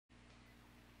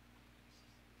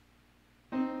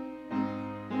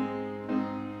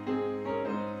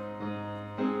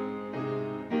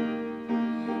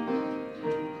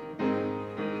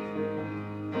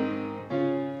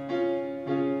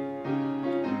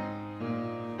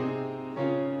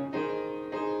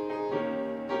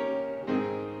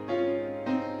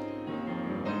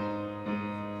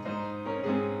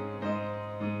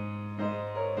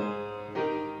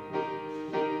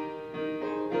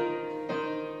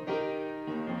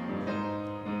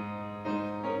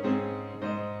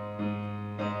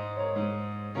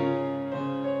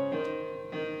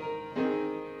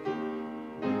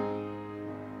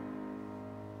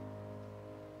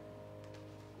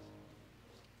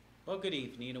Well, good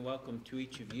evening and welcome to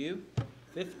each of you.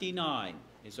 59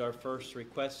 is our first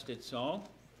requested song.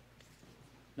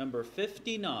 Number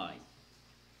 59.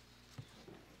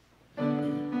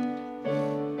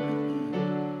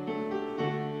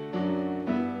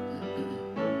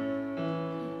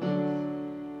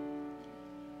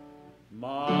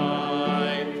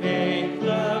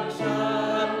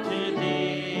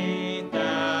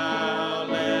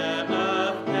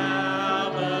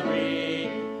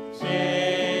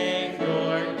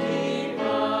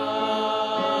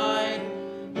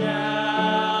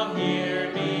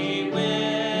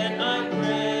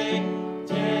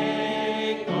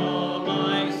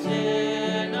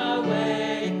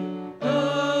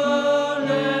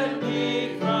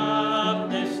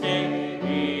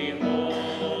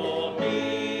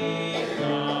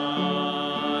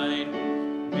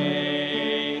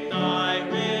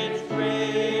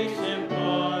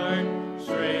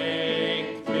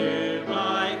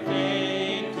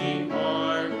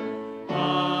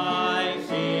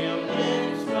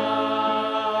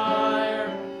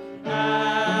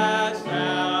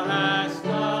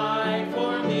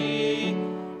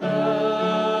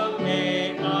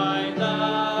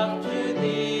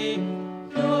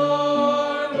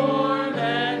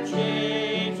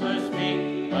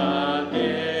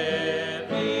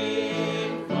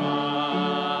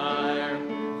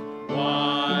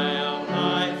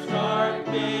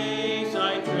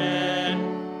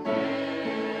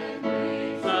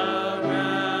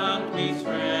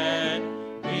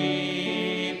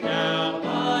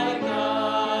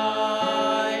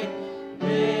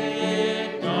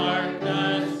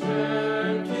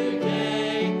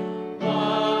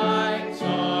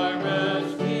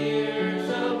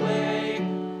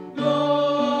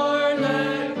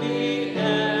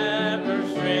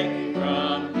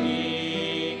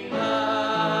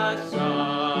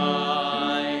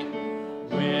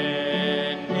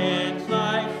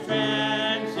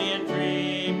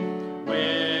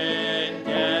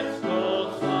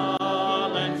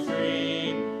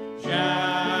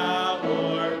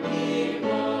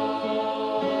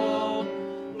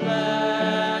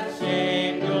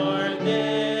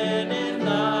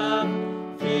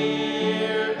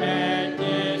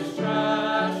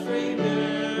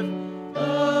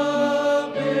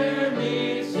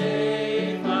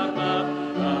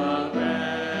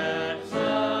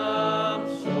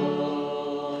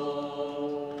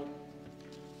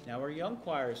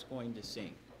 Choir is going to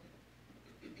sing.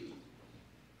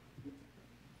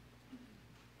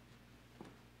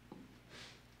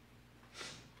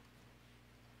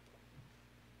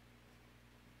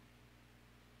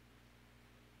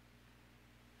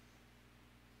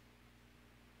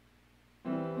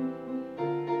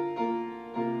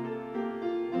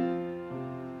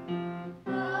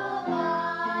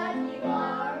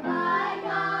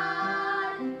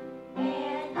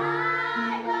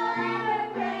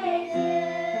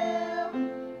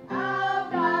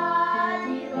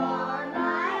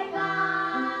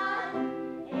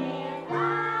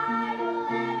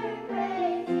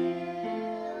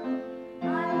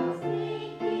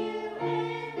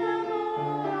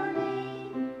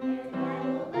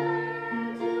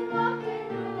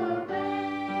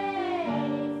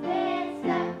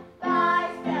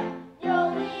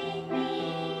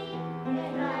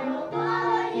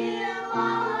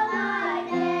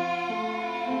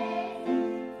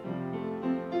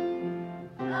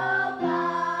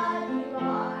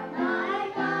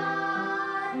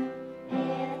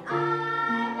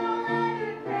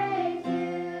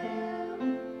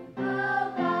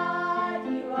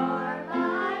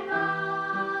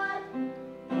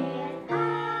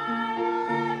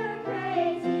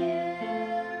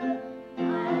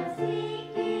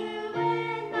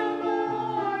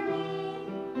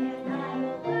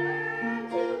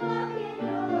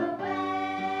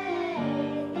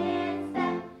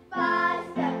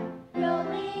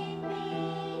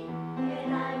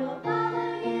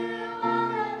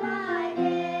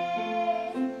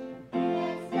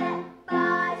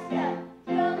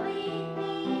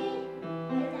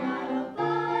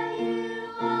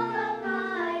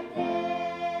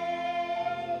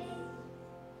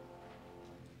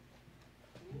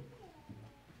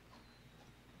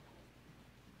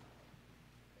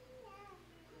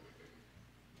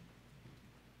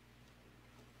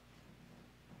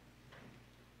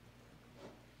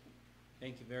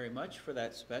 Thank you very much for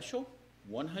that special.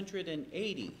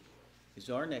 180 is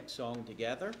our next song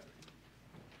together.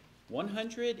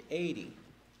 180.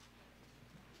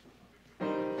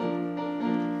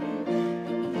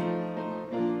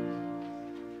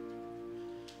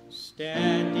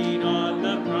 Standing on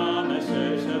the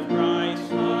promises of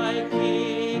Christ, my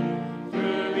King,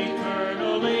 through eternity.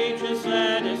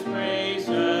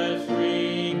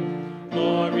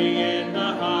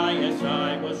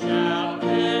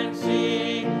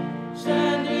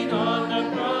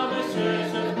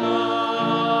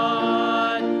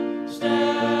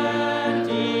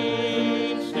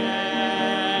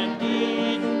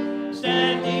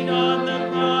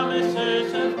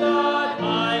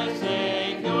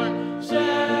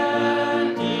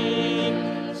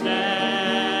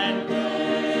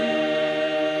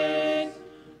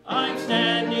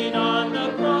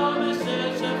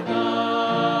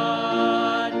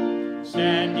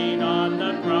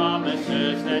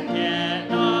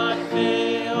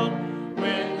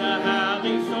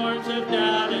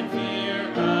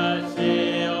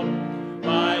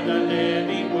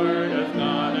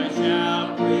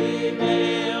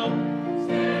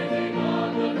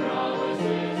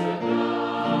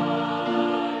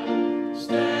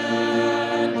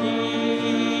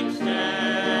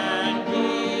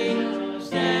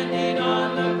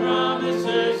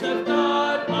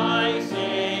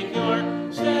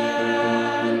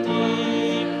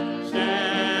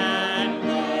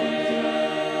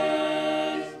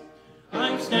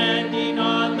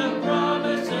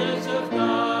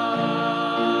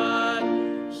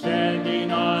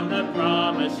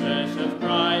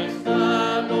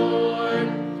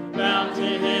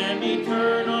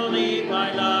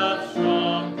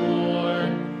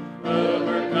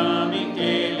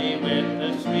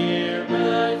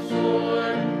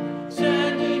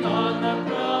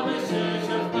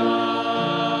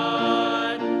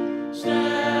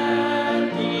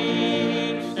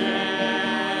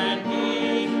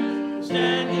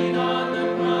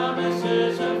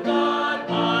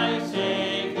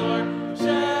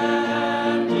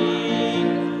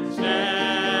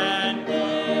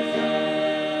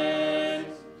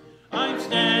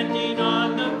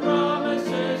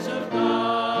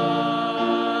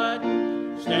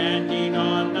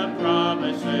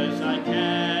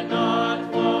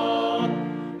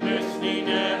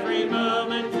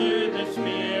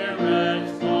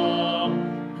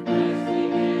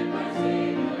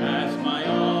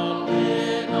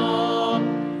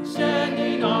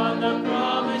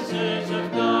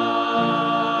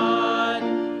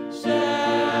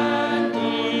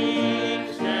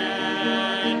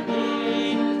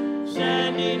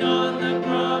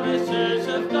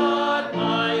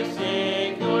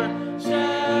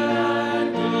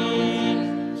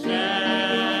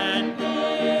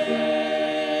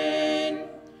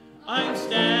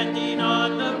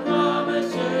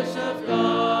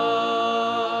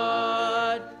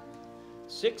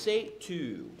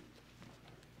 682.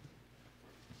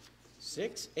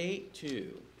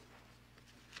 682.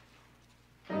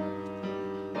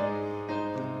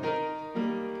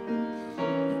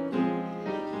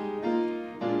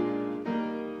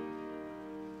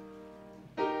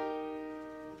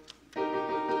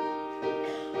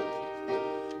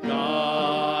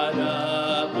 God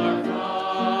of our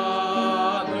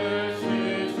fathers,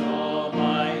 whose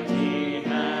almighty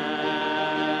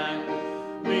hand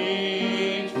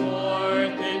reach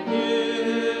forth in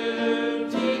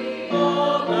beauty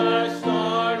all the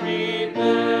stars.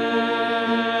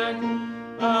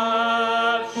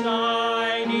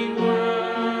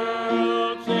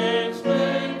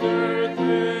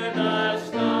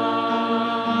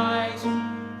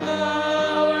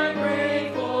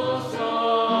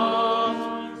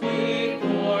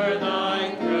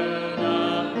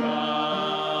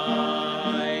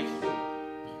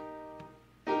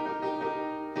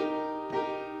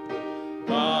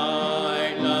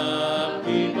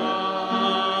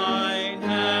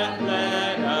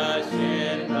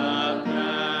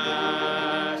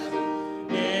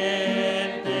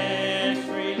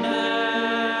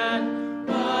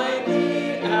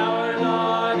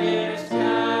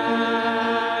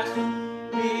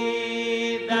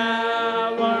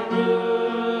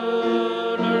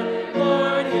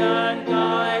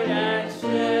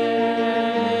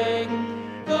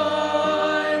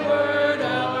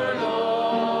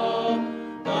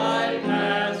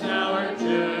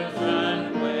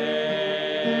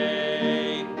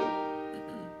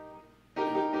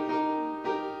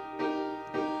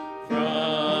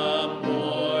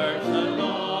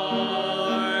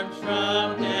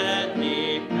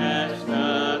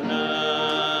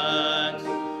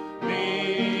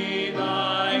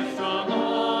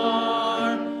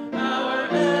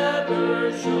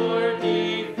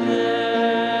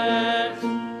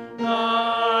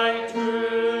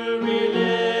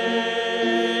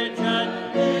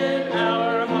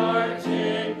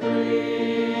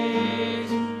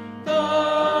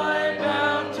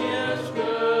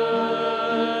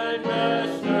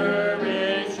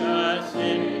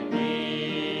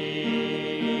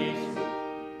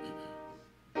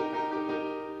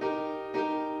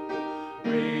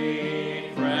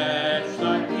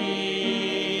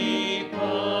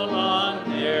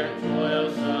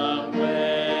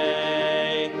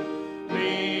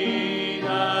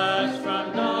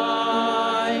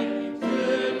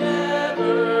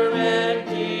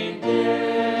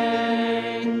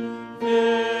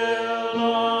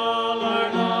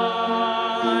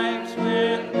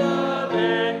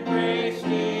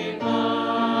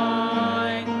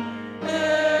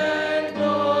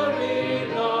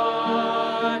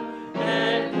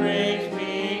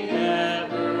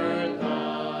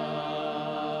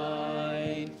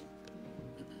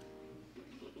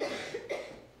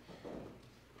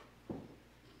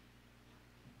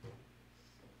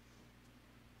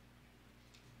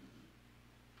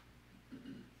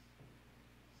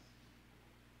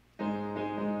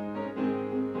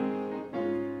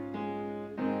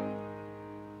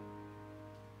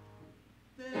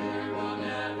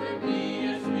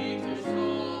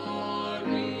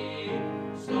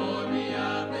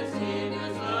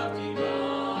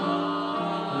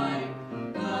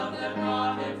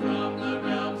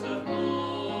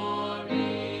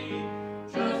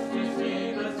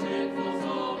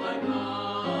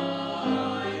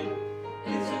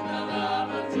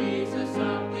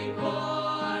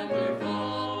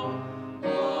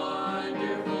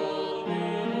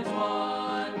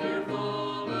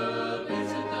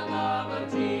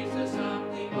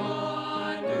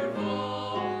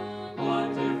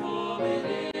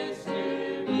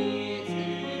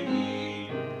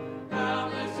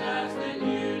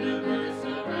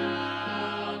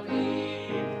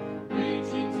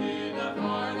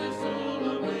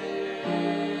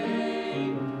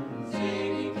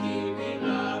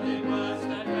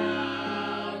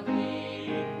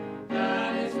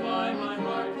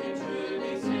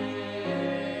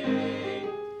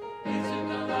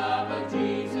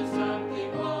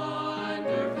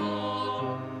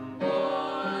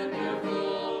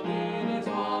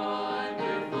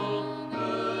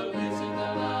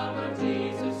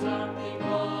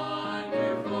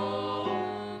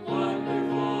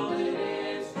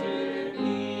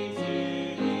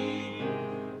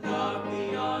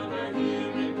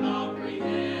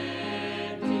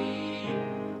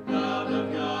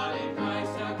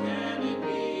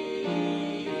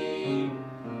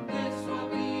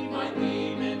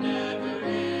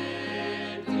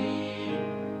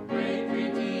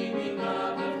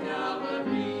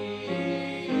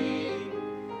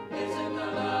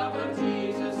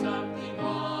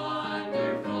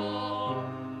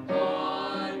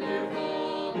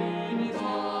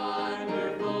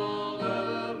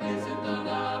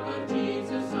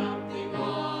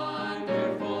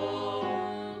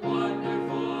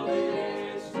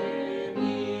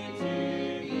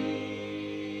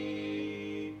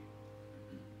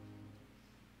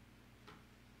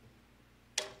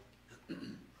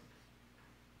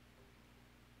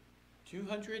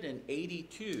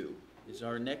 282 is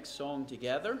our next song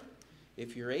together.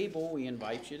 If you're able, we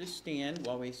invite you to stand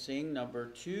while we sing number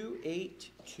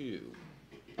 282.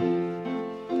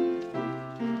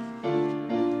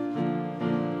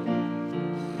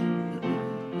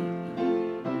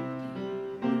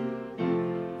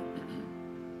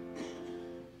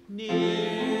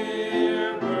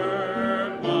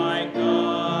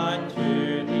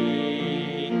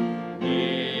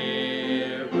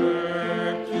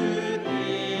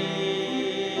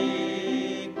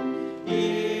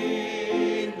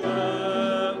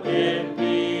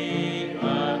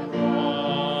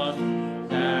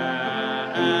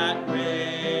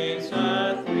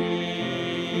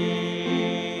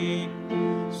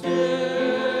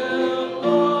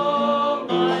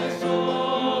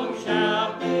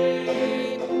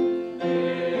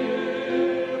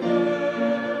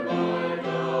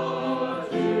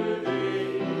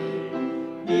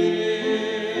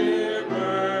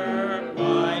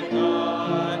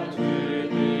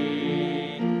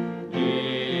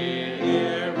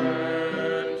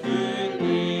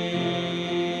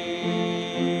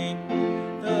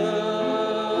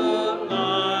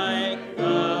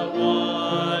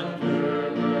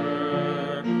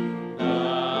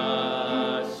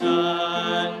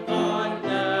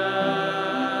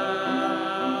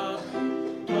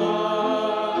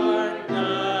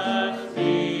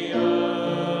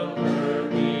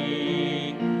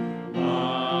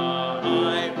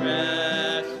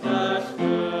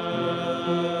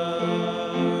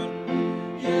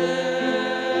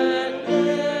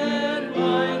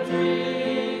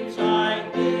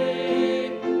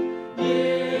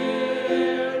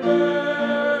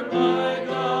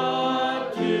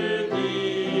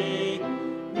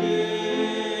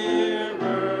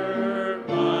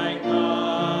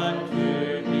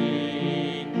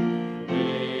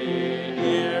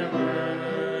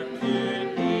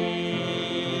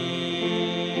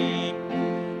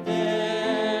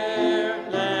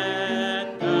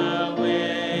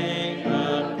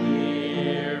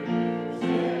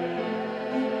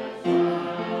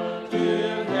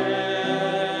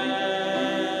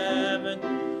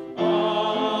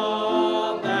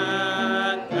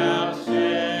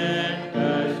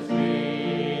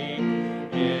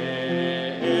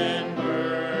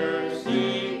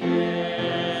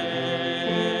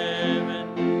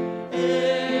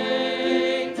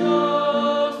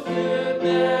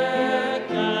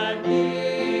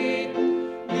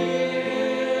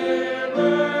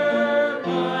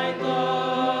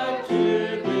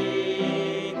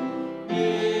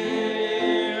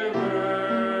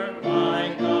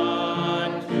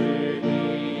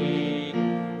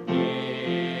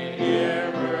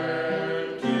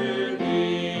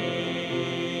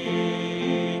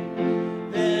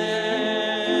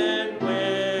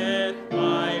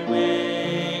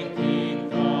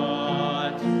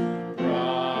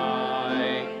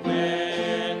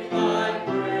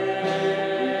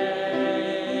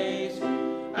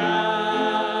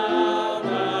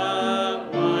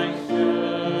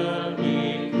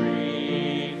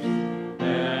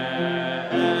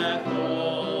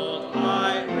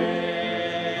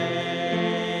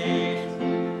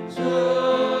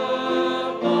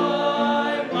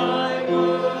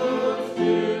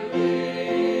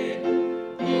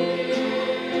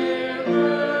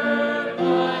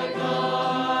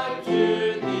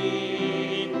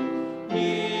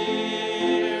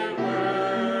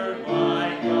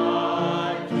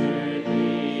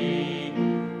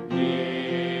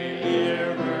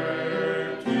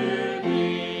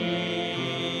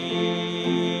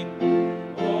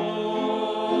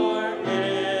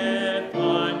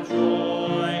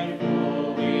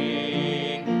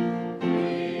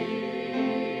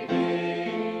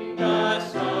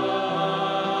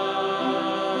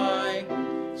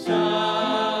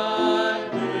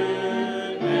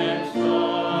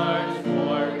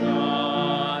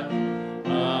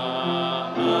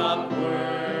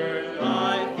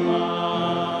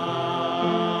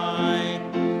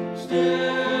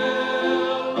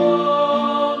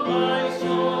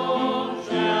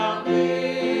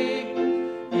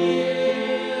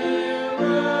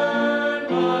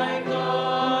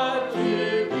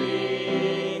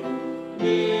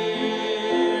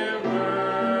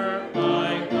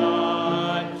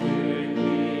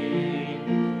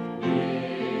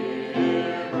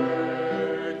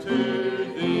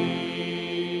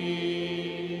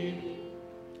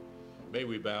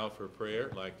 For prayer,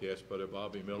 I'd like to ask Brother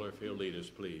Bobby Miller if he'll lead us,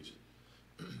 please.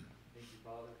 Thank you,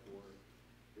 Father, for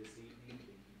this evening. Thank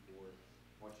you for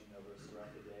watching over us throughout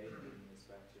the day and bringing us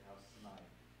back to your house tonight.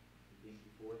 We thank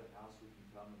you for the house we can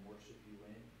come and worship you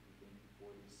in. We thank you for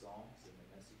these songs and the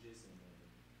messages, and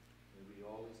may we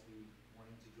always be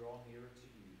wanting to draw nearer to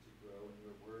you, to grow in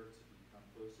your word, to become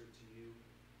closer to you,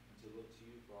 and to look to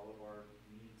you for all of our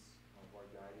needs, all of our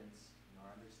guidance, and our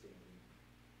understanding.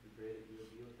 We pray that you will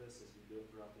be with us as we go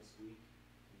throughout this week.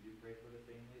 We do pray for the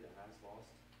family that has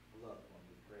lost a loved one.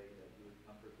 We pray that you would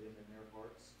comfort them in their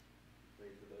hearts. We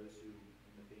pray for those who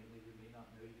in the family who may not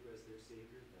know you as their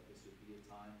Savior, that this would be a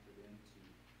time for them to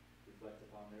reflect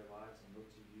upon their lives and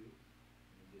look to you.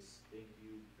 And we just thank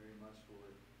you very much for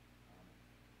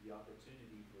the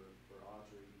opportunity for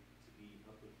Audrey to be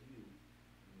up with you.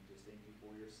 And we just thank you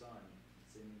for your son and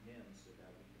sending him so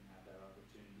that we can have that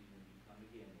opportunity when you come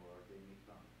again, or our day may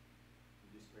come.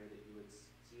 We just pray that you would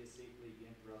see us safely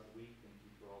again throughout the week. Thank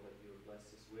you for all that you have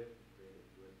blessed us with. We pray that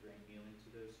you would bring healing to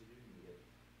those who do need it.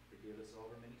 Forgive us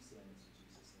all our many sins. In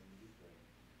Jesus' name we pray.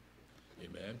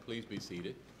 Amen. Please be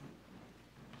seated.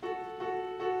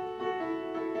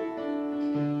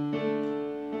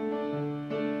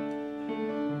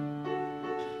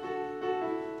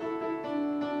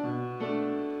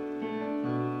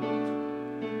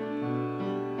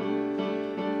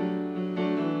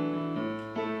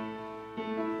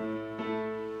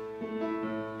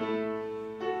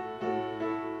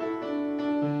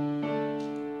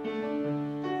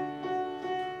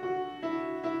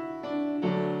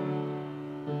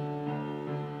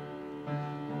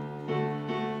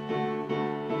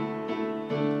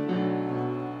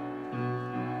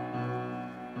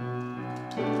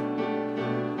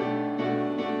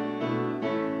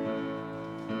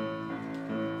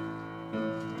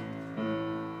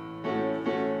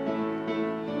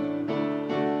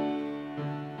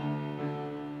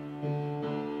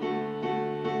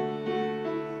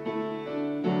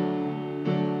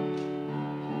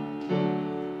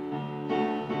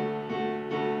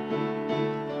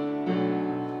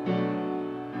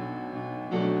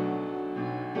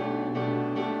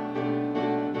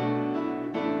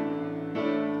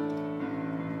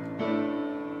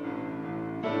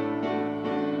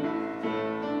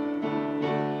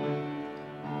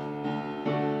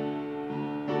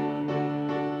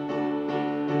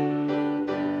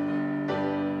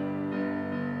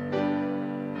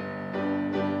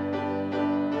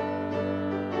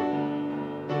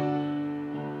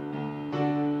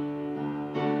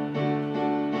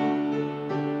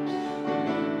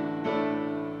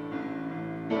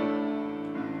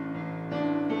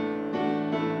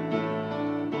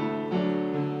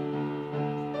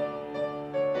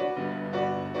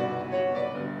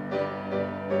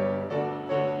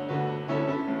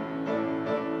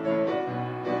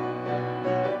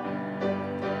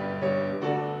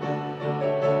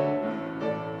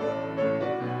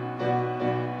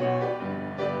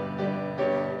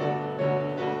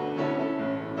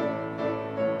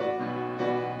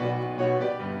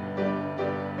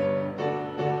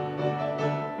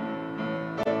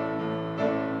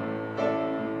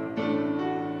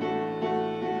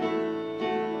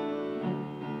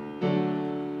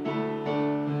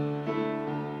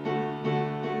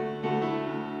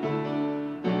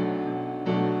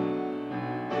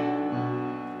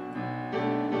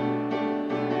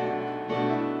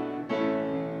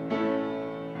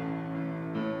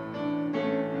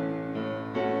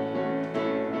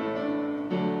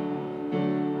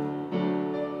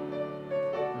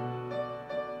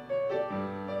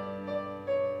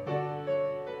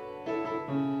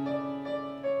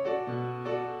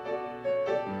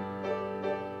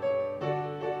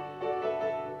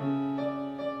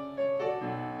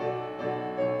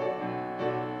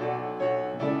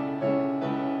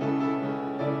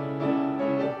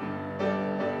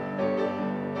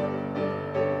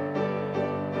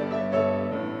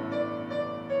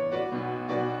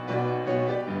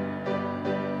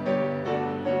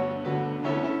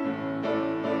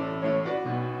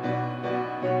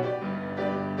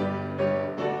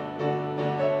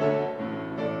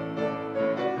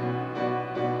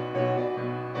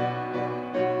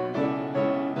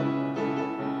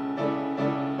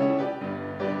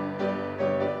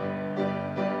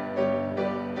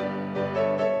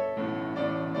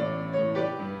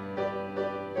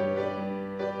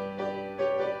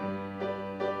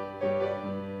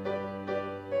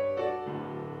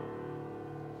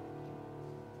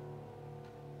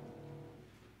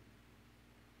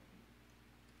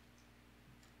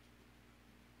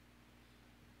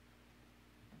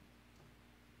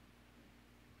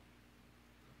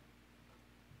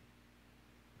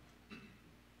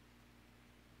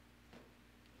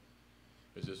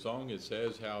 There's a song that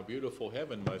says how beautiful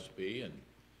heaven must be, and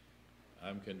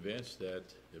I'm convinced that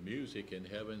the music in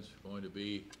heaven's going to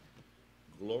be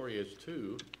glorious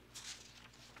too.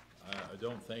 I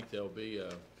don't think there'll be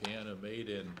a piano made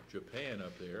in Japan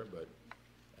up there, but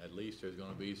at least there's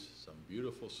going to be some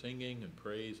beautiful singing and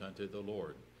praise unto the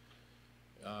Lord.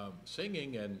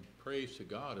 Singing and praise to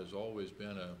God has always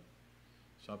been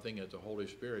something that the Holy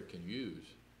Spirit can use.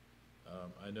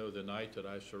 I know the night that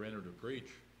I surrendered to preach,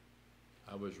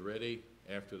 I was ready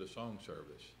after the song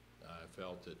service. I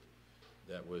felt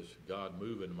that was God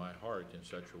moving my heart in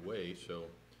such a way. So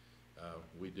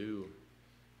we do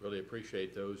really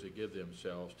appreciate those that give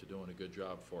themselves to doing a good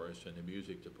job for us in the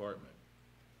music department.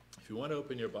 If you want to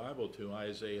open your Bible to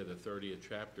Isaiah, the 30th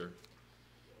chapter,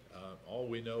 all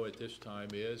we know at this time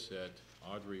is that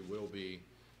Audrey will be,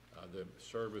 the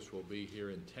service will be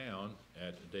here in town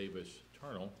at Davis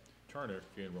Turner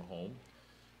Funeral Home.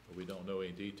 But we don't know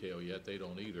any detail yet. They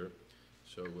don't either.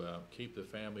 So keep the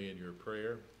family in your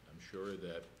prayer. I'm sure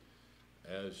that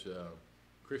as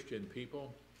Christian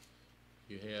people,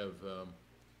 you have,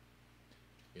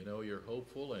 you're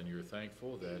hopeful and you're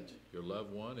thankful that your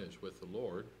loved one is with the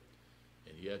Lord,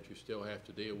 and yet you still have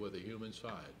to deal with the human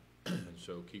side. And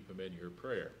so keep them in your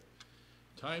prayer.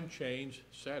 Time change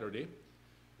Saturday.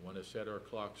 We want to set our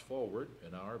clocks forward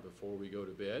an hour before we go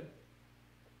to bed.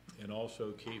 And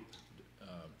also keep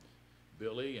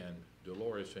Billy and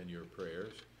Dolores in your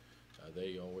prayers.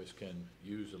 They always can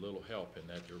use a little help in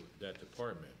that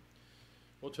department.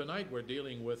 Well, tonight we're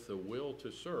dealing with the will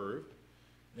to serve.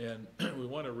 And we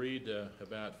want to read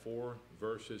about 4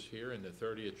 verses here in the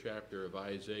 30th chapter of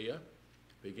Isaiah,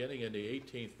 beginning in the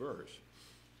 18th verse.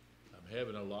 I'm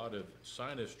having a lot of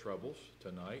sinus troubles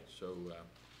tonight, so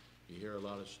you hear a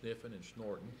lot of sniffing and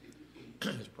snorting.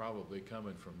 It's probably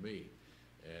coming from me,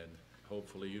 and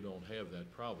hopefully you don't have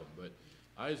that problem. But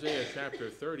Isaiah chapter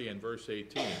 30 and verse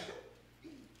 18,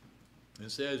 it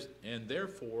says, "And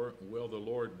therefore will the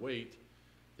Lord wait,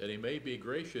 that he may be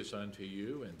gracious unto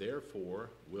you, and therefore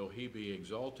will he be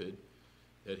exalted,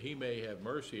 that he may have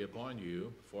mercy upon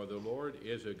you. For the Lord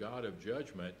is a God of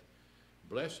judgment.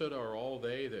 Blessed are all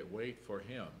they that wait for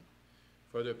him.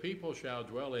 For the people shall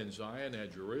dwell in Zion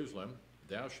at Jerusalem.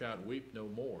 Thou shalt weep no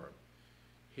more.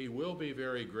 He will be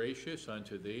very gracious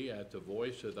unto thee at the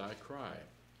voice of thy cry.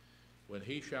 When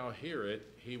he shall hear it,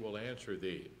 he will answer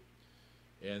thee.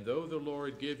 And though the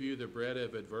Lord give you the bread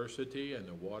of adversity and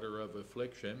the water of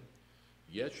affliction,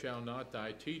 yet shall not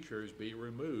thy teachers be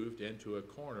removed into a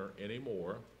corner any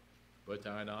more, but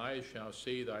thine eyes shall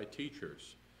see thy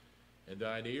teachers, and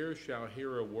thine ears shall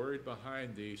hear a word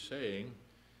behind thee, saying,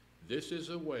 This is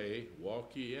the way,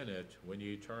 walk ye in it, when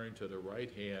ye turn to the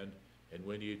right hand, and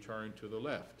when ye turn to the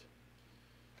left."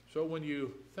 So when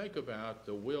you think about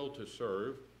the will to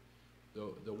serve,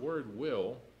 the word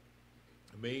will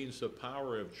means the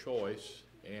power of choice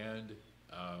and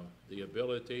the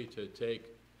ability to take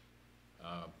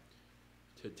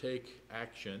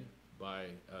action by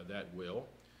that will.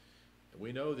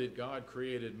 We know that God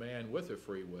created man with a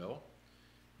free will.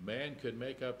 Man could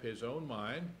make up his own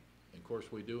mind. Of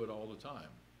course, we do it all the time,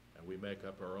 and we make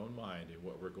up our own mind in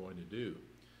what we're going to do.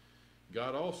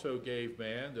 God also gave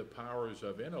man the powers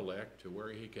of intellect to where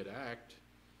he could act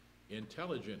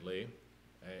intelligently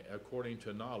according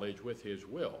to knowledge with his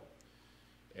will.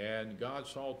 And God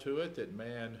saw to it that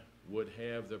man would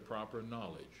have the proper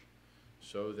knowledge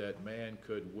so that man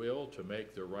could will to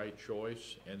make the right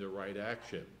choice and the right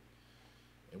action.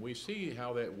 And we see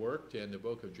how that worked in the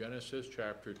book of Genesis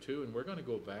chapter 2, and we're going to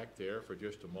go back there for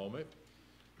just a moment,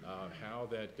 how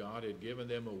that God had given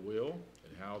them a will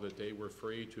and how that they were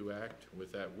free to act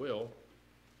with that will.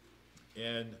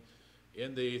 And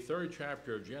in the 3rd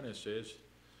chapter of Genesis,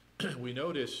 we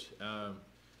notice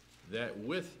that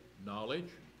with knowledge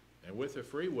and with a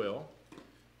free will,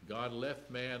 God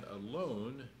left man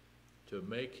alone to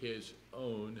make his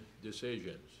own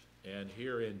decisions. And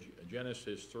here in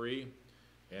Genesis 3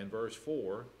 and verse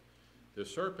 4, "The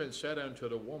serpent said unto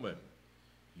the woman,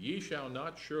 Ye shall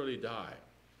not surely die,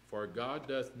 for God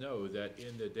doth know that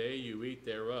in the day you eat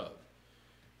thereof,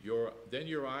 then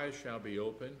your eyes shall be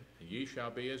opened, and ye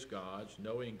shall be as gods,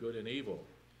 knowing good and evil.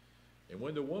 And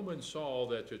when the woman saw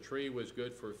that the tree was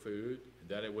good for food, and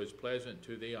that it was pleasant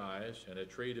to the eyes, and a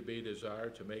tree to be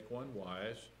desired to make one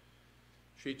wise,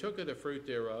 she took of the fruit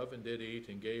thereof, and did eat,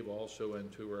 and gave also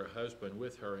unto her husband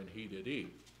with her, and he did eat."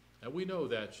 Now we know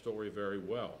that story very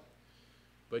well.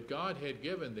 But God had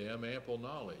given them ample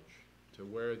knowledge to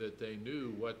where that they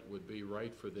knew what would be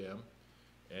right for them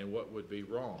and what would be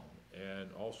wrong, and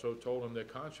also told them the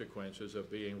consequences of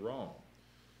being wrong.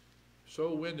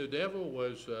 So when the devil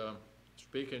was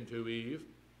speaking to Eve,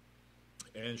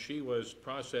 and she was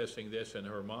processing this in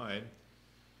her mind,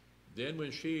 then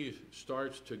when she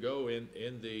starts to go in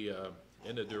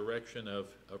the direction of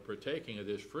partaking of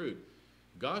this fruit,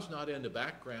 God's not in the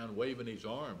background waving his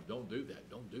arms. Don't do that.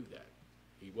 Don't do that.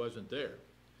 He wasn't there.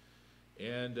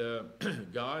 And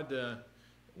God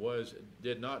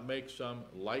did not make some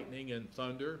lightning and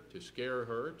thunder to scare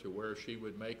her to where she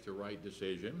would make the right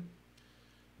decision.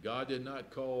 God did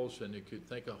not cause, and you could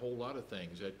think a whole lot of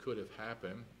things that could have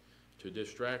happened to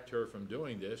distract her from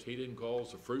doing this. He didn't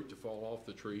cause the fruit to fall off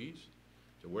the trees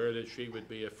to where that she would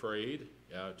be afraid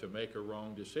to make a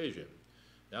wrong decision.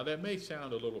 Now that may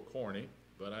sound a little corny,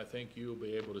 but I think you'll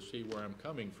be able to see where I'm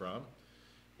coming from.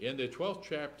 In the 12th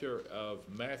chapter of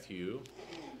Matthew,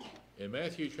 in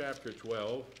Matthew chapter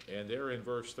 12, and there in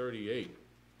verse 38,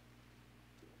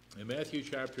 in Matthew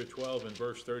chapter 12 and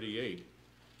verse 38,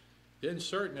 then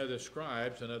certain of the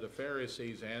scribes and of the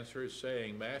Pharisees answered,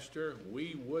 saying, Master,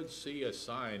 we would see a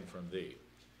sign from thee.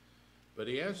 But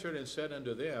he answered and said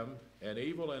unto them, An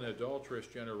evil and adulterous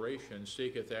generation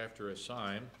seeketh after a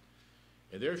sign,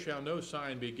 and there shall no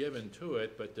sign be given to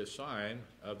it but the sign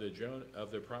of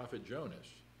the prophet Jonas.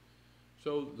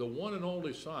 So the one and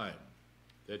only sign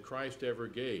that Christ ever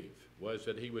gave was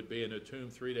that he would be in a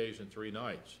tomb 3 days and 3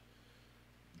 nights.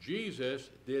 Jesus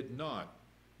did not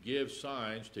give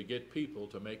signs to get people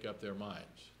to make up their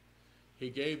minds. He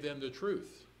gave them the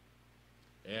truth.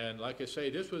 And like I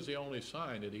say, this was the only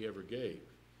sign that he ever gave.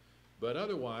 But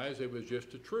otherwise, it was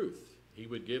just the truth. He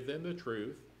would give them the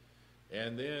truth,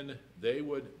 and then they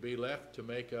would be left to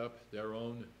make up their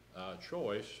own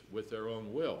choice with their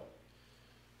own will.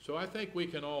 So I think we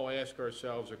can all ask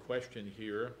ourselves a question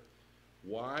here.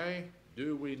 Why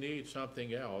do we need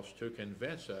something else to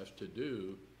convince us to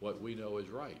do what we know is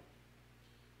right?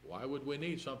 Why would we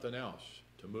need something else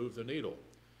to move the needle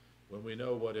when we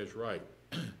know what is right?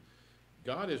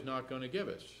 God is not going to give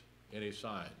us any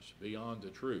signs beyond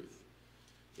the truth.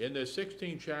 In the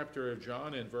 16th chapter of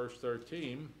John, in verse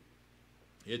 13,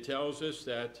 it tells us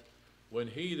that when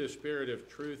he, the Spirit of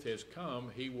truth, has come,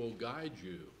 he will guide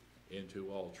you into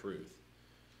all truth.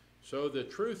 So the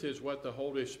truth is what the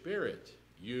Holy Spirit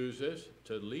uses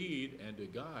to lead and to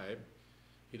guide.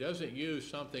 He doesn't use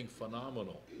something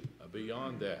phenomenal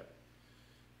beyond that.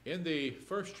 In the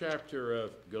first chapter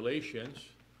of Galatians,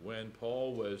 when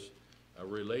Paul was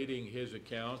relating his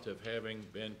account of having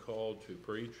been called to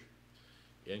preach,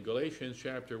 in Galatians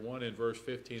chapter 1 and verse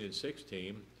 15 and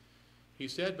 16, he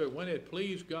said, But when it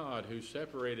pleased God, who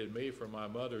separated me from my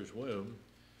mother's womb,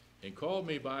 and called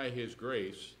me by his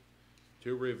grace,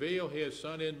 to reveal his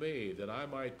Son in me, that I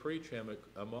might preach him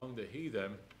among the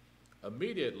heathen,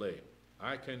 immediately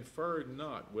I conferred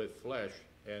not with flesh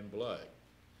and blood.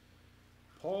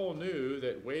 Paul knew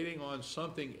that waiting on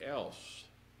something else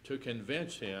to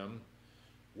convince him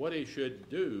what he should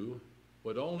do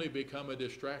would only become a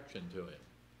distraction to him.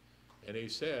 And he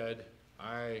said,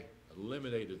 I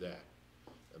eliminated that.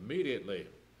 Immediately,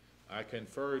 I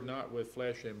conferred not with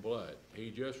flesh and blood. He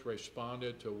just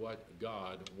responded to what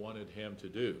God wanted him to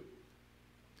do.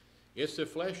 It's the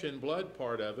flesh and blood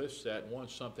part of us that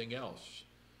wants something else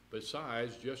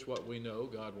besides just what we know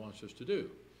God wants us to do.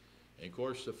 And of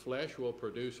course, the flesh will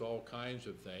produce all kinds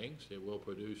of things. It will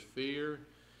produce fear.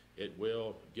 It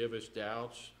will give us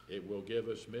doubts. It will give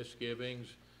us misgivings.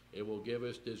 It will give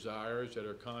us desires that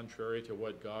are contrary to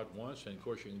what God wants. And of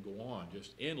course, you can go on,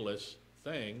 just endless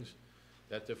things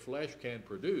that the flesh can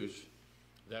produce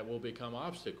that will become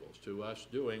obstacles to us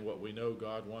doing what we know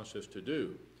God wants us to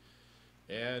do.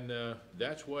 And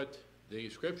that's what the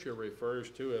scripture refers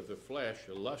to of the flesh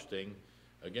lusting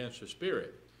against the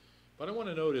spirit. But I want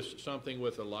to notice something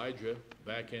with Elijah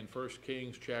back in 1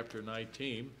 Kings chapter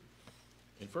 19.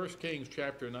 In 1 Kings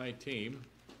chapter 19,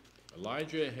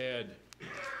 Elijah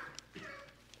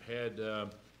had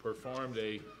performed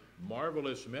a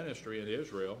marvelous ministry in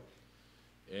Israel,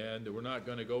 and we're not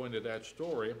going to go into that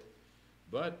story.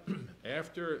 But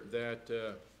after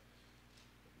that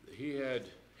he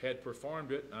had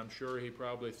performed it, I'm sure he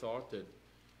probably thought that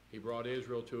he brought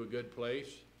Israel to a good place.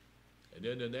 And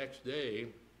then the next day,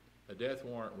 a death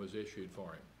warrant was issued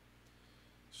for him.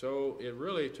 So it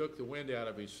really took the wind out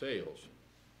of his sails.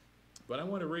 But I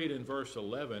want to read in verse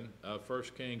 11 of 1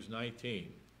 Kings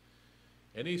 19.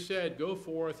 And he said, Go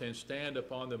forth and stand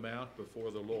upon the mount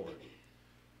before the Lord.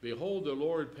 Behold, the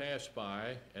Lord passed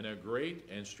by, and a great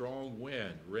and strong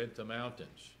wind rent the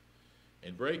mountains,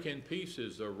 and brake in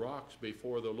pieces the rocks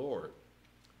before the Lord.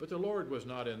 But the Lord was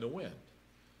not in the wind.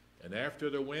 And after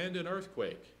the wind, an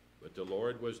earthquake, but the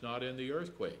Lord was not in the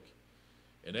earthquake.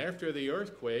 And after the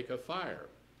earthquake, a fire,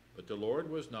 but the Lord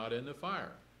was not in the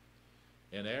fire.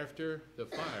 And after the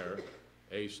fire,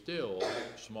 a still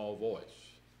small voice.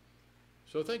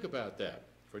 So think about that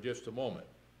for just a moment.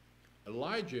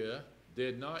 Elijah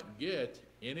did not get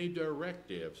any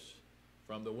directives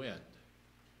from the wind.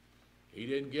 He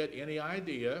didn't get any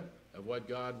idea of what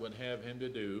God would have him to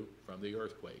do from the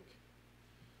earthquake.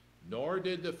 Nor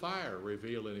did the fire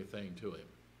reveal anything to him.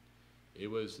 It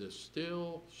was the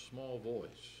still small voice,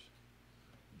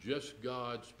 just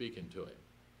God speaking to him.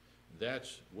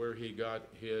 That's where he got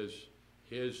his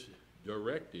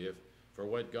directive for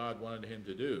what God wanted him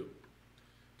to do.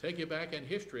 Take you back in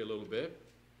history a little bit.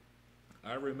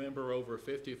 I remember over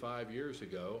 55 years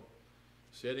ago,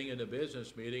 sitting in a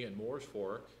business meeting in Moores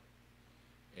Fork,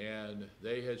 and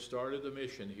they had started the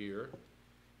mission here,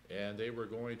 and they were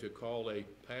going to call a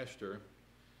pastor,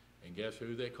 and guess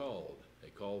who they called? They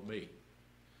called me.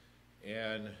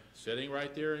 And sitting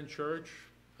right there in church,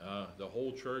 the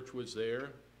whole church was there,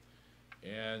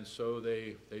 and so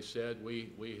they said,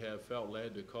 we have felt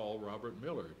led to call Robert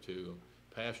Miller to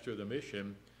pastor the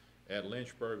mission at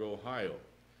Lynchburg, Ohio.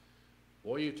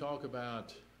 Boy, you talk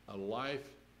about a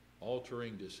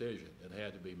life-altering decision that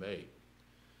had to be made.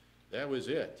 That was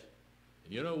it.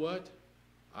 And you know what?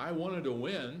 I wanted a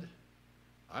wind,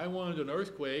 I wanted an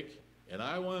earthquake, and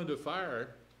I wanted a fire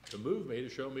to move me, to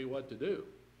show me what to do.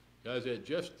 Because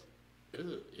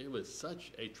it was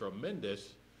such a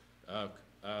tremendous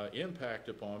impact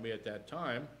upon me at that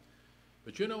time.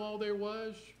 But you know all there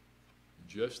was?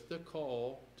 Just the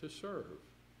call to serve.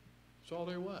 That's all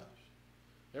there was.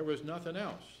 There was nothing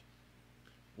else.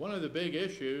 One of the big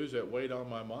issues that weighed on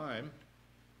my mind,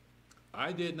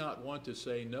 I did not want to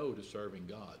say no to serving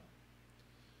God.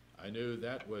 I knew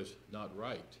that was not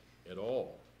right at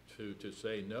all, to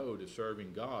say no to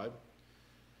serving God.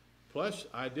 Plus,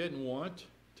 I didn't want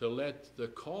to let the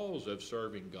cause of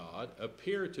serving God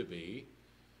appear to be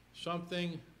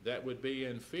something that would be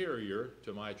inferior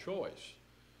to my choice.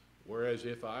 Whereas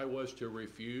if I was to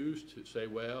refuse to say,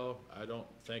 well, I don't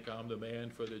think I'm the man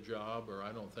for the job, or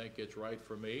I don't think it's right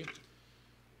for me,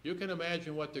 you can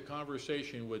imagine what the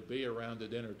conversation would be around the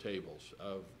dinner tables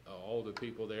of all the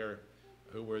people there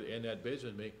who were in that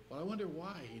business meeting. Well, I wonder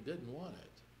why he didn't want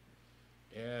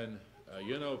it. And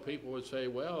you know, people would say,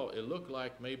 well, it looked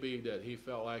like maybe that he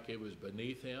felt like it was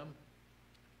beneath him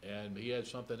and he had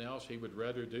something else he would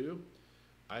rather do.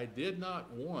 I did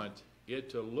not want it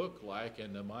to look like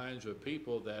in the minds of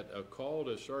people that a call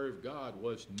to serve God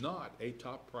was not a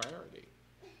top priority.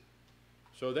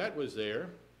 So that was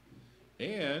there.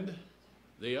 And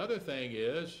the other thing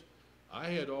is, I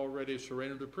had already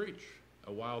surrendered to preach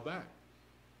a while back.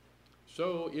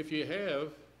 So if you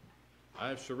have,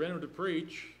 I've surrendered to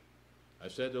preach. I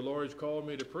said the Lord's called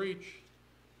me to preach,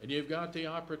 and you've got the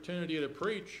opportunity to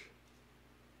preach,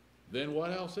 then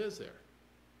what else is there?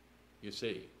 You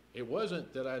see, it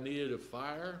wasn't that I needed a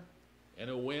fire and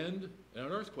a wind and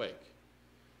an earthquake.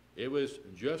 It was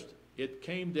just, it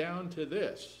came down to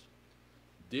this.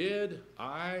 Did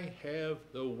I have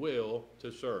the will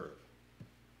to serve?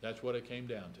 That's what it came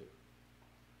down to.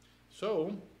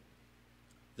 So,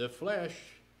 the flesh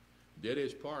did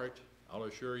its part, I'll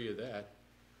assure you that,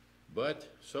 but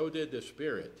so did the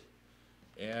Spirit.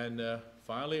 And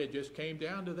finally it just came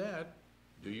down to that.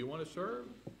 Do you want to serve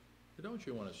or don't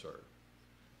you want to serve?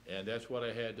 And that's what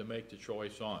I had to make the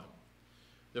choice on.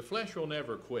 The flesh will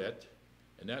never quit,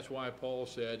 and that's why Paul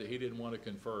said he didn't want to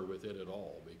confer with it at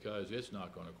all, because it's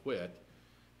not going to quit.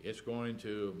 It's going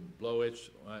to blow its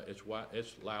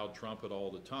loud trumpet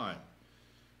all the time.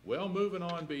 Well, moving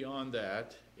on beyond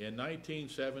that, in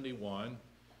 1971,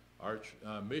 our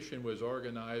mission was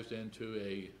organized into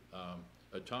a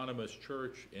autonomous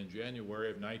church in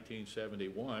January of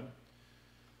 1971.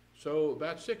 So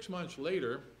about 6 months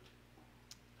later,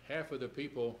 half of the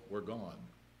people were gone.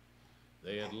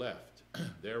 They had left.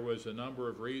 There was a number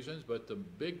of reasons, but the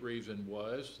big reason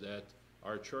was that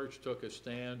our church took a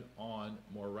stand on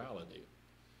morality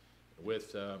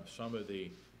with some of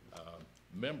the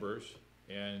members,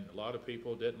 and a lot of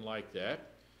people didn't like that.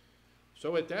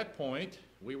 So at that point,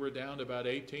 we were down to about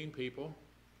 18 people.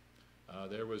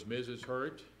 There was Mrs.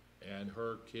 Hurt and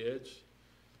her kids,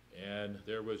 and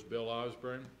there was Bill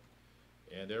Osborne,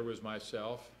 and there was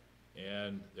myself,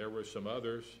 and there were some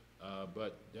others,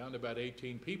 but down to about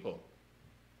 18 people.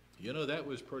 You know, that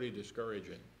was pretty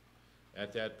discouraging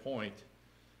at that point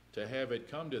to have it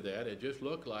come to that. It just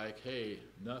looked like, hey,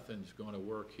 nothing's going to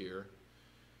work here.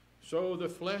 So the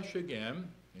flesh again,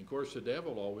 and of course the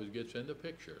devil always gets in the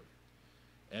picture.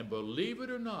 And believe it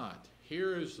or not,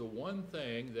 here is the one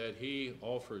thing that he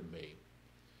offered me.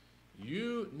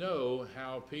 You know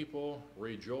how people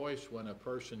rejoice when a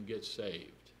person gets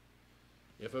saved.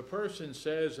 If a person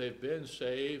says they've been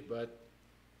saved, but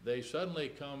they suddenly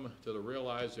come to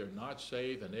realize they're not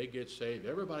saved and they get saved,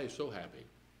 everybody's so happy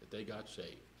that they got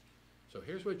saved. So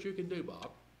here's what you can do, Bob.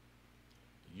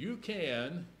 You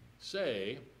can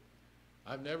say,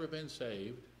 I've never been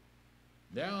saved.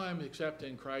 Now I'm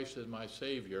accepting Christ as my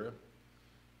Savior.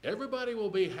 Everybody will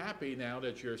be happy now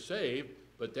that you're saved,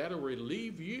 but that'll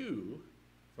relieve you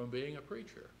from being a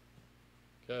preacher,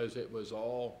 because it was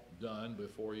all done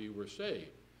before you were saved.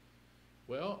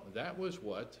 Well, that was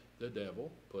what the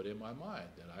devil put in my mind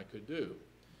that I could do.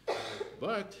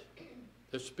 But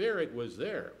the Spirit was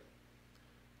there.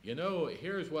 You know,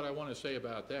 here's what I want to say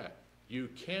about that. You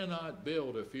cannot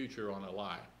build a future on a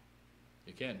lie.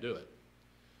 You can't do it.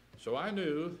 So I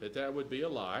knew that that would be a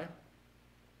lie.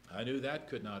 I knew that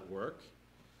could not work.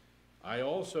 I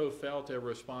also felt a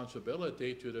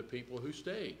responsibility to the people who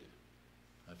stayed.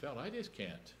 I felt I just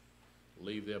can't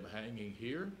leave them hanging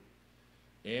here.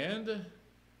 And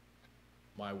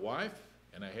my wife,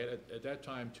 and I had at that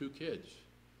time 2 kids.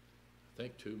 I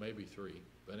think 2, maybe 3,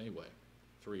 but anyway,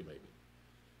 3 maybe.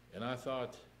 And I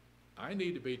thought, I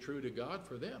need to be true to God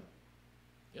for them.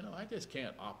 You know, I just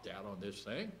can't opt out on this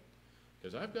thing,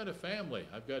 because I've got a family.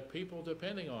 I've got people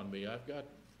depending on me. I've got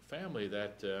family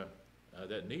that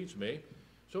needs me.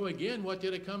 So again, what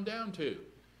did it come down to?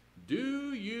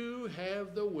 Do you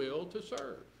have the will to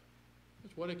serve?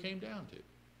 That's what it came down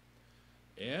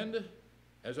to. And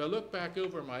as I look back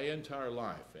over my entire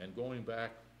life, and going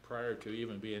back prior to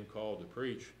even being called to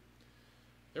preach,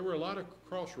 there were a lot of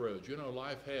crossroads. You know,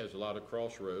 life has a lot of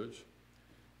crossroads.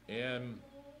 And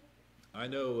I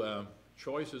know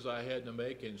choices I had to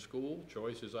make in school,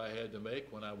 choices I had to make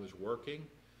when I was working.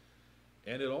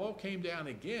 And it all came down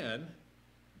again,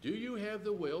 do you have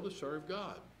the will to serve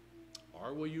God?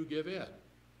 Or will you give in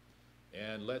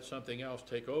and let something else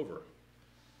take over?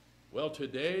 Well,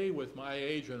 today, with my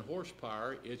age and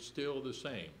horsepower, it's still the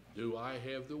same. Do I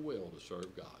have the will to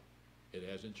serve God? It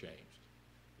hasn't changed.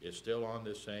 It's still on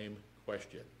the same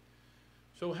question.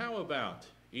 So how about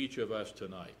each of us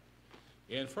tonight?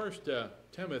 In 1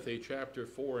 Timothy chapter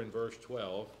 4 and verse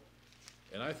 12,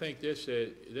 and I think this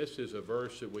is a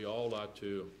verse that we all ought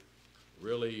to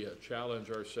really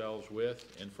challenge ourselves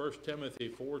with. In 1 Timothy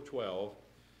 4:12,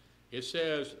 it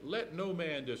says, "Let no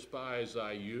man despise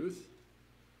thy youth,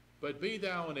 but be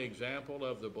thou an example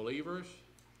of the believers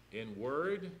in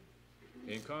word,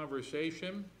 in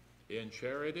conversation, in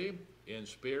charity, in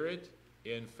spirit,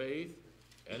 in faith,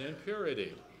 and in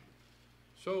purity."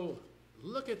 So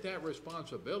look at that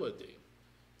responsibility.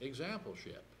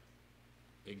 Exampleship.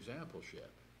 Exampleship.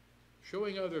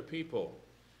 Showing other people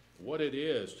what it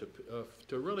is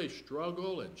to really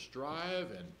struggle and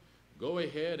strive and go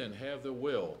ahead and have the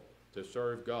will to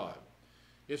serve God.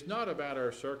 It's not about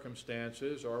our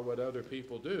circumstances or what other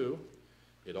people do.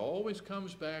 It always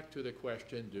comes back to the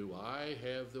question, do I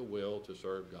have the will to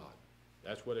serve God?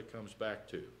 That's what it comes back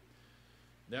to.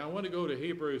 Now I want to go to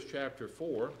Hebrews chapter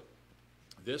 4.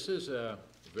 This is a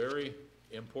very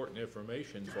important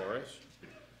information for us,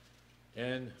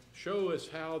 and show us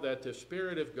how that the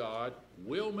Spirit of God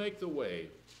will make the way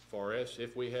for us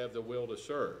if we have the will to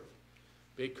serve,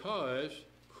 because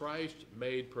Christ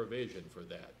made provision for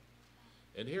that.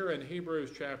 And here in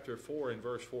Hebrews chapter 4 and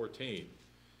verse 14,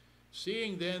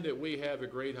 "Seeing then that we have a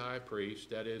great high priest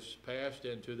that is passed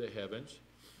into the heavens,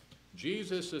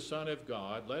 Jesus the Son of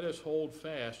God, let us hold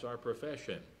fast our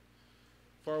profession.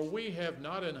 For we have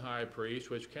not an high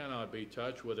priest which cannot be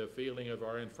touched with a feeling of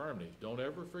our infirmities." Don't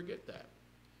ever forget that.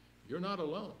 You're not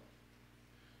alone.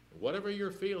 Whatever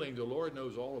you're feeling, the Lord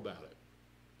knows all about it.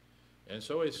 And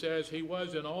so it says, "He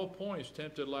was in all points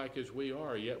tempted like as we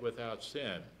are, yet without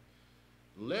sin.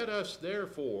 Let us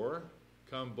therefore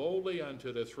come boldly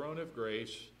unto the throne of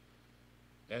grace."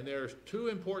 And there's 2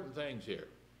 important things here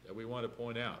that we want to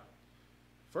point out.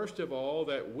 First of all,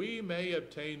 that we may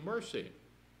obtain mercy.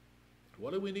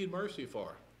 What do we need mercy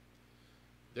for?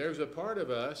 There's a part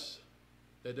of us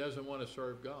that doesn't want to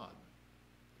serve God.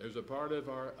 There's a part of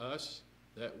us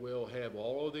that will have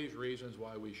all of these reasons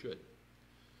why we should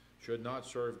not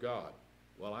serve God.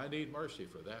 Well, I need mercy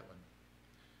for that one.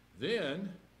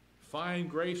 Then, find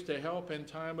grace to help in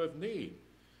time of need.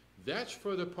 That's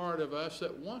for the part of us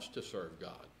that wants to serve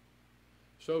God.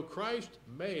 So Christ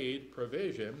made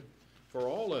provision for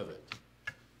all of it.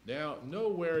 Now,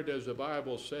 nowhere does the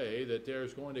Bible say that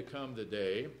there's going to come the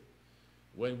day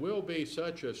when we'll be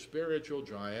such a spiritual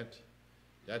giant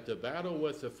that the battle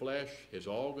with the flesh is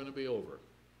all going to be over,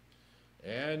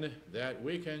 and that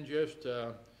we can just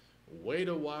wait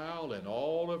a while and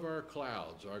all of our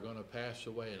clouds are going to pass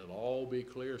away and it'll all be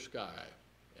clear sky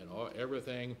and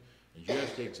everything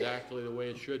just exactly the way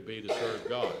it should be to serve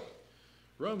God.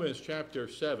 Romans chapter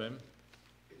 7,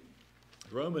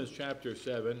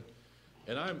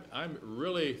 and I'm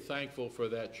really thankful for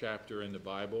that chapter in the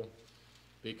Bible,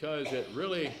 because it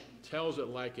really tells it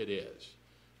like it is.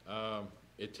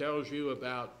 It tells you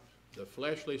about the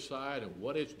fleshly side of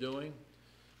what it's doing.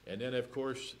 And then, of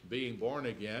course, being born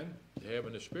again,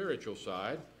 having a spiritual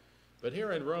side. But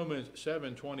here in Romans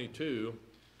 7:22,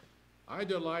 I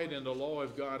delight in the law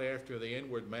of God after the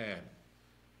inward man.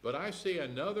 But I see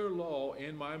another law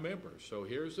in my members. So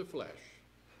here's the flesh,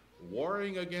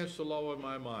 warring against the law of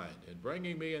my mind, and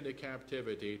bringing me into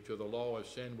captivity to the law of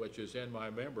sin which is in my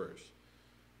members.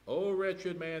 O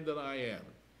wretched man that I am.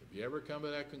 Have you ever come to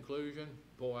that conclusion?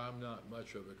 Boy, I'm not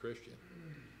much of a Christian.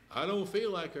 I don't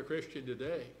feel like a Christian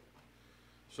today.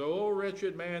 So, O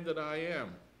wretched man that I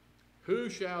am, who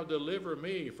shall deliver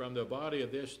me from the body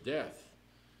of this death?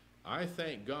 I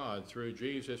thank God through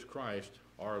Jesus Christ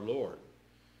our Lord.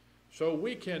 So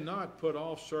we cannot put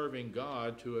off serving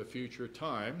God to a future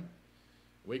time.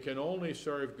 We can only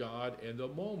serve God in the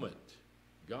moment.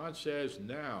 God says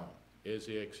now is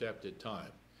the accepted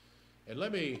time. And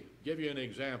let me give you an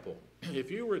example.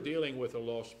 If you were dealing with a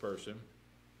lost person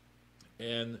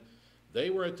and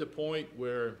they were at the point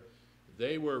where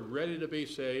they were ready to be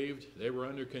saved, they were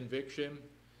under conviction,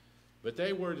 but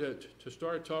they were to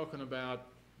start talking about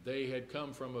they had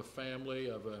come from a family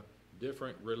of a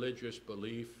different religious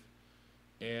belief,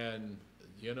 and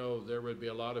you know, there would be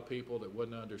a lot of people that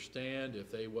wouldn't understand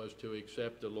if they was to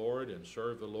accept the Lord and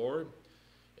serve the Lord.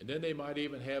 And then they might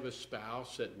even have a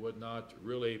spouse that would not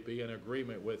really be in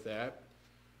agreement with that.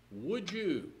 Would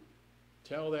you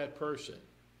tell that person,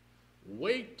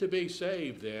 wait to be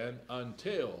saved then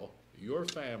until your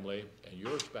family and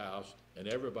your spouse and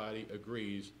everybody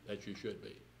agrees that you should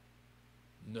be?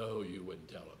 No, you wouldn't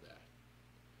tell them that.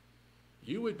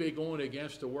 You would be going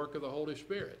against the work of the Holy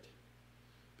Spirit,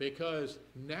 because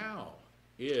now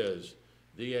is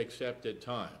the accepted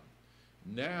time.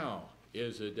 Now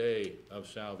is the day of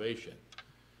salvation.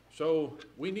 So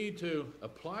we need to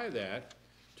apply that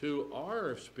to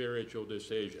our spiritual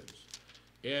decisions.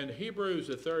 In Hebrews,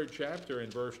 the 3rd chapter, in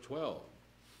verse 12,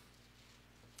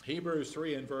 Hebrews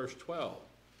 3 and verse 12,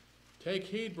 take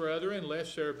heed, brethren,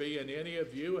 lest there be in any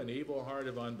of you an evil heart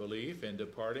of unbelief in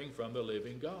departing from the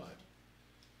living God.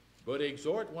 But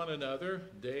exhort one another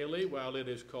daily while it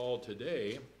is called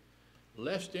today,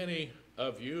 lest any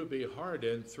of you be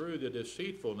hardened through the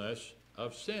deceitfulness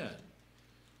of sin.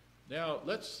 Now,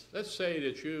 let's say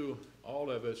that you, all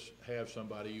of us, have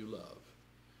somebody you love.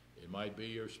 It might be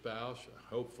your spouse.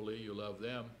 Hopefully you love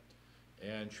them,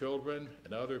 and children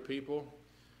and other people.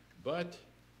 But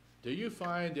do you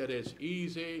find that it's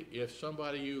easy if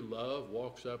somebody you love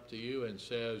walks up to you and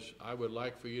says, I would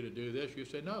like for you to do this? You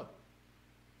say, no.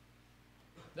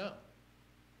 No.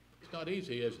 It's not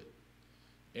easy, is it?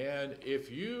 And if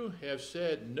you have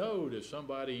said no to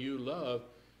somebody you love,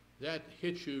 that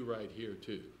hits you right here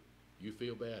too. You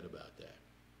feel bad about that.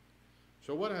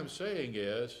 So what I'm saying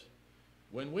is,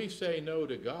 when we say no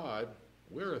to God,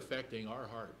 we're affecting our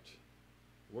heart.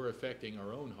 We're affecting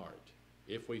our own heart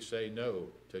if we say no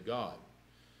to God.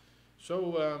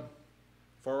 So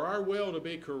for our will to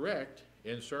be correct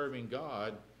in serving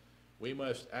God, we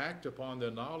must act upon the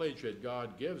knowledge that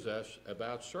God gives us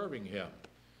about serving him.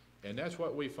 And that's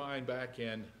what we find back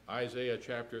in Isaiah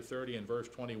chapter 30 and verse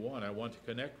 21. I want to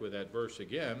connect with that verse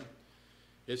again.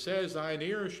 It says, thine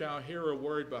ears shall hear a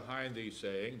word behind thee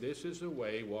saying, this is the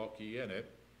way, walk ye in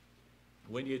it,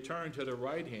 when you turn to the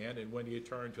right hand and when you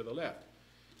turn to the left.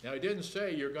 Now, it didn't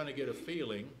say you're going to get a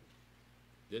feeling.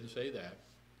 It didn't say that.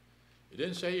 It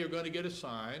didn't say you're going to get a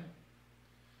sign.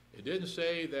 It didn't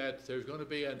say that there's going to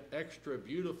be an extra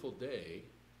beautiful day,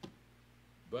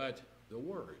 but the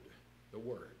word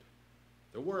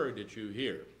that you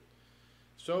hear.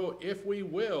 So if we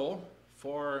will,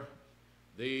 for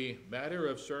the matter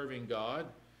of serving God,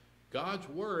 God's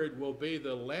word will be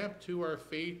the lamp to our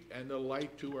feet and the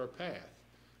light to our path.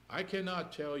 I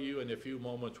cannot tell you in the few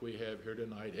moments we have here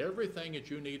tonight everything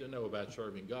that you need to know about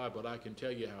serving God, but I can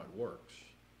tell you how it works.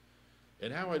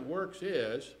 And how it works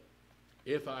is,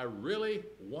 if I really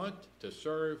want to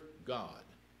serve God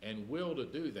and will to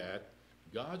do that,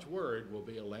 God's word will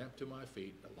be a lamp to my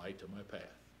feet, a light to my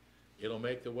path. It'll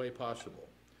make the way possible.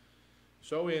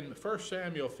 So in 1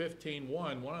 Samuel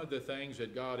 15:1, one of the things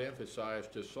that God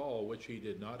emphasized to Saul, which he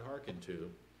did not hearken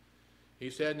to, he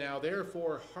said, now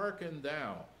therefore hearken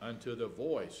thou unto the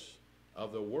voice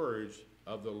of the words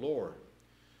of the Lord.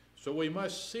 So we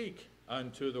must seek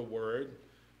unto the word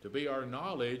to be our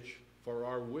knowledge for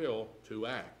our will to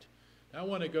act. Now I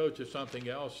want to go to something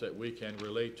else that we can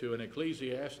relate to in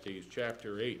Ecclesiastes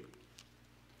chapter 8.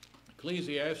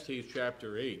 Ecclesiastes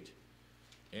chapter 8,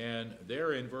 and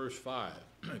there in verse 5,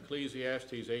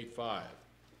 Ecclesiastes 8:5.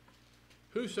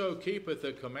 Whoso keepeth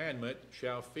the commandment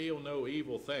shall feel no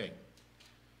evil thing,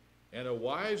 and a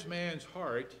wise man's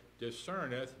heart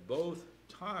discerneth both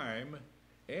time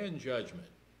and judgment.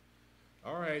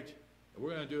 All right,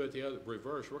 we're going to do it the other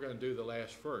reverse. We're going to do the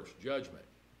last first, judgment.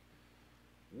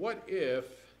 What if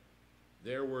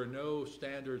there were no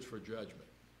standards for judgment?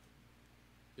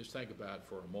 Just think about it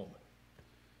for a moment.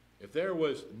 If there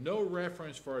was no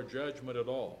reference for a judgment at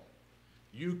all,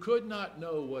 you could not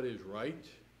know what is right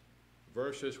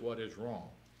versus what is wrong.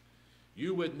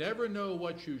 You would never know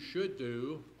what you should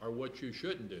do or what you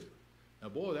shouldn't do. Now,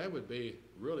 boy, that would be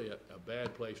really a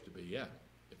bad place to be in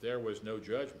if there was no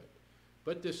judgment.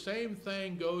 But the same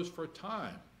thing goes for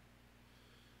time.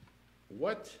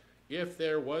 What if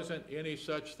there wasn't any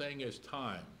such thing as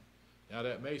time? Now,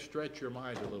 that may stretch your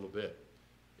mind a little bit.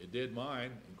 It did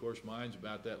mine. Of course, mine's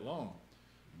about that long.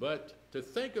 But to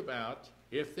think about,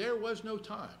 if there was no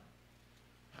time,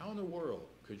 how in the world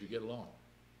could you get along?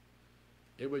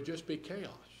 It would just be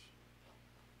chaos.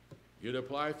 You'd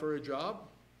apply for a job.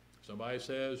 Somebody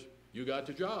says, you got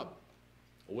the job.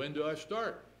 When do I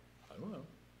start? I don't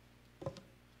know.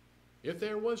 If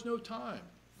there was no time,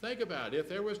 think about it. If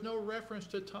there was no reference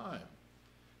to time,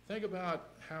 think about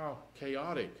how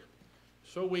chaotic.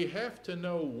 So we have to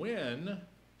know when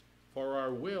for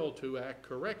our will to act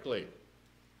correctly.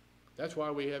 That's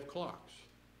why we have clocks.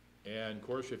 And of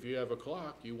course, if you have a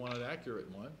clock, you want an accurate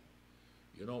one.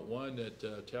 You don't one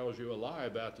that tells you a lie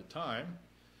about the time.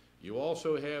 You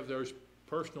also have those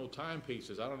personal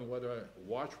timepieces. I don't know whether a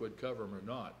watch would cover them or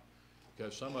not,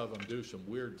 because some of them do some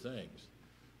weird things.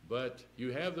 But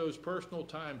you have those personal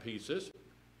timepieces,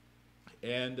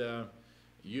 and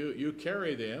you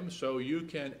carry them so you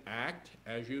can act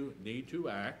as you need to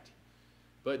act.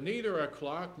 But neither a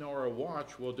clock nor a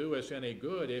watch will do us any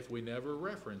good if we never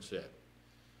reference it.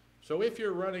 So if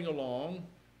you're running along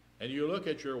and you look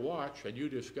at your watch and you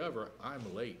discover,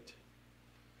 I'm late,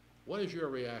 what is your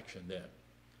reaction then?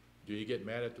 Do you get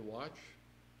mad at the watch?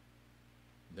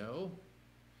 No.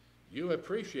 You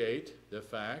appreciate the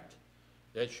fact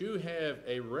that you have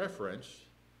a reference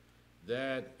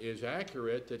that is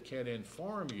accurate, that can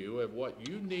inform you of what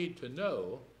you need to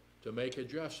know to make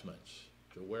adjustments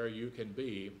to where you can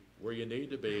be, where you need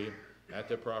to be at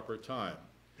the proper time.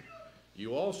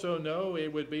 You also know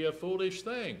it would be a foolish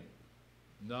thing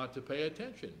not to pay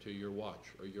attention to your watch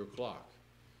or your clock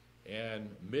and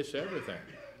miss everything.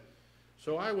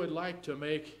 So I would like to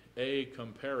make a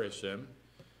comparison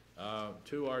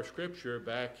to our scripture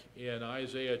back in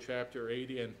Isaiah chapter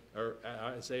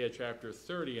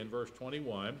 30 and verse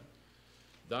 21.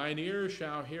 Thine ears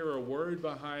shall hear a word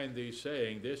behind thee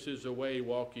saying, this is the way,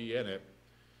 walk ye in it,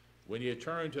 when you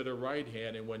turn to the right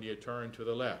hand and when you turn to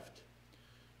the left.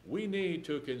 We need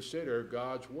to consider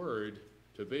God's word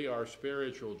to be our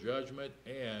spiritual judgment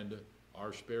and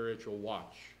our spiritual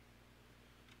watch.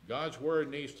 God's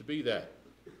word needs to be that.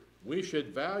 We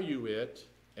should value it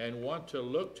and want to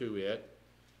look to it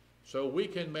so we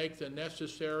can make the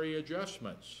necessary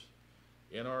adjustments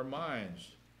in our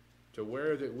minds to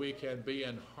where that we can be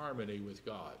in harmony with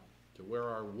God, to where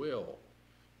our will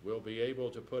be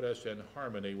able to put us in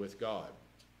harmony with God.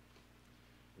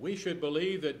 We should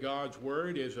believe that God's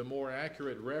word is a more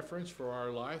accurate reference for our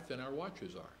life than our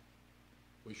watches are.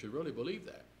 We should really believe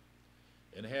that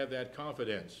and have that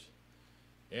confidence.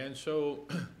 And so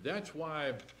that's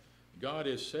why God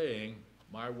is saying,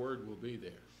 my word will be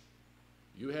there.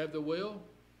 You have the will,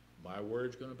 my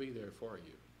word's going to be there for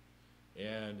you.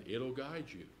 And it'll guide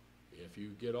you. If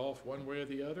you get off one way or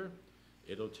the other,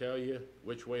 it'll tell you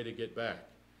which way to get back.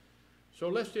 So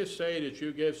let's just say that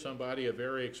you give somebody a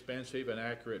very expensive and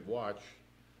accurate watch,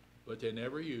 but they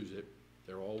never use it.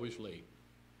 They're always late.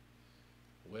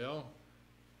 Well,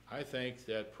 I think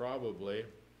that probably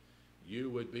you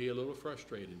would be a little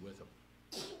frustrated with them.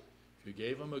 If you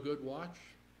gave them a good watch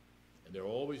and they're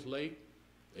always late,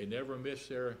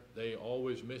 they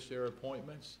always miss their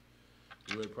appointments,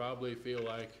 you would probably feel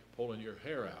like pulling your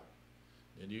hair out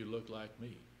and you look like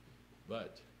me.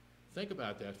 But think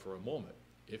about that for a moment.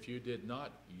 If you did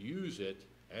not use it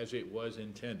as it was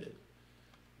intended.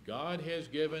 God has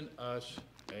given us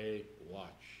a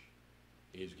watch.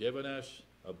 He's given us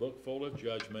a book full of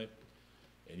judgment.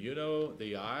 And you know,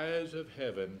 the eyes of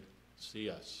heaven see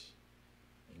us.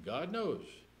 And God knows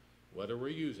whether we're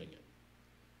using it,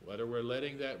 whether we're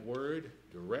letting that word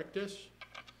direct us,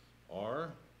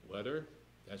 or whether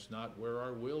that's not where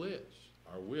our will is.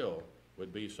 Our will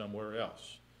would be somewhere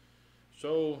else.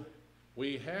 So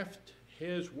we have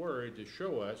His word to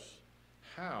show us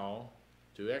how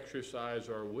to exercise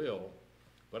our will.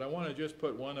 But I want to just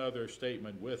put one other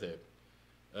statement with it.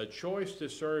 A choice to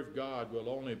serve God will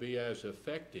only be as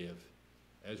effective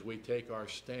as we take our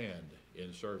stand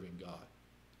in serving God.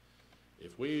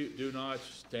 If we do not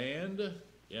stand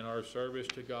in our service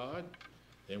to God,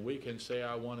 then we can say,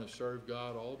 I want to serve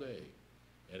God all day,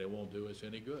 and it won't do us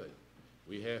any good.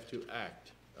 We have to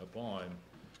act upon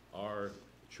our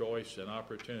choice and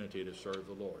opportunity to serve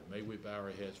the Lord. May we bow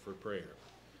our heads for prayer.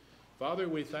 Father,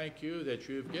 we thank you that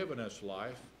you've given us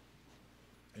life,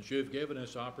 and you've given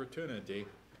us opportunity,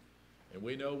 and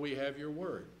we know we have your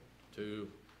word to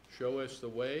show us the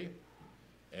way,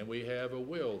 and we have a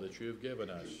will that you've given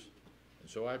us. And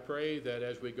so I pray that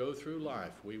as we go through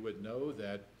life, we would know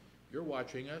that you're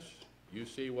watching us, you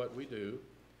see what we do,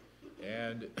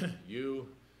 and you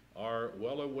are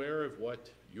well aware of what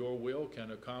your will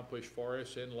can accomplish for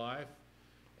us in life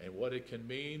and what it can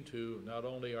mean to not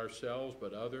only ourselves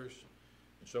but others.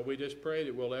 And so we just pray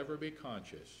that we'll ever be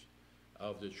conscious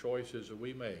of the choices that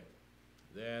we make.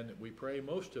 Then we pray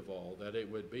most of all that it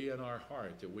would be in our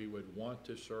heart that we would want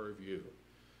to serve you.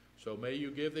 So may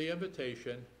you give the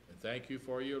invitation, and thank you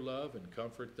for your love, and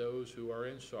comfort those who are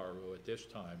in sorrow at this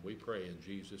time. We pray in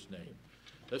Jesus' name.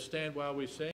 Let's stand while we sing.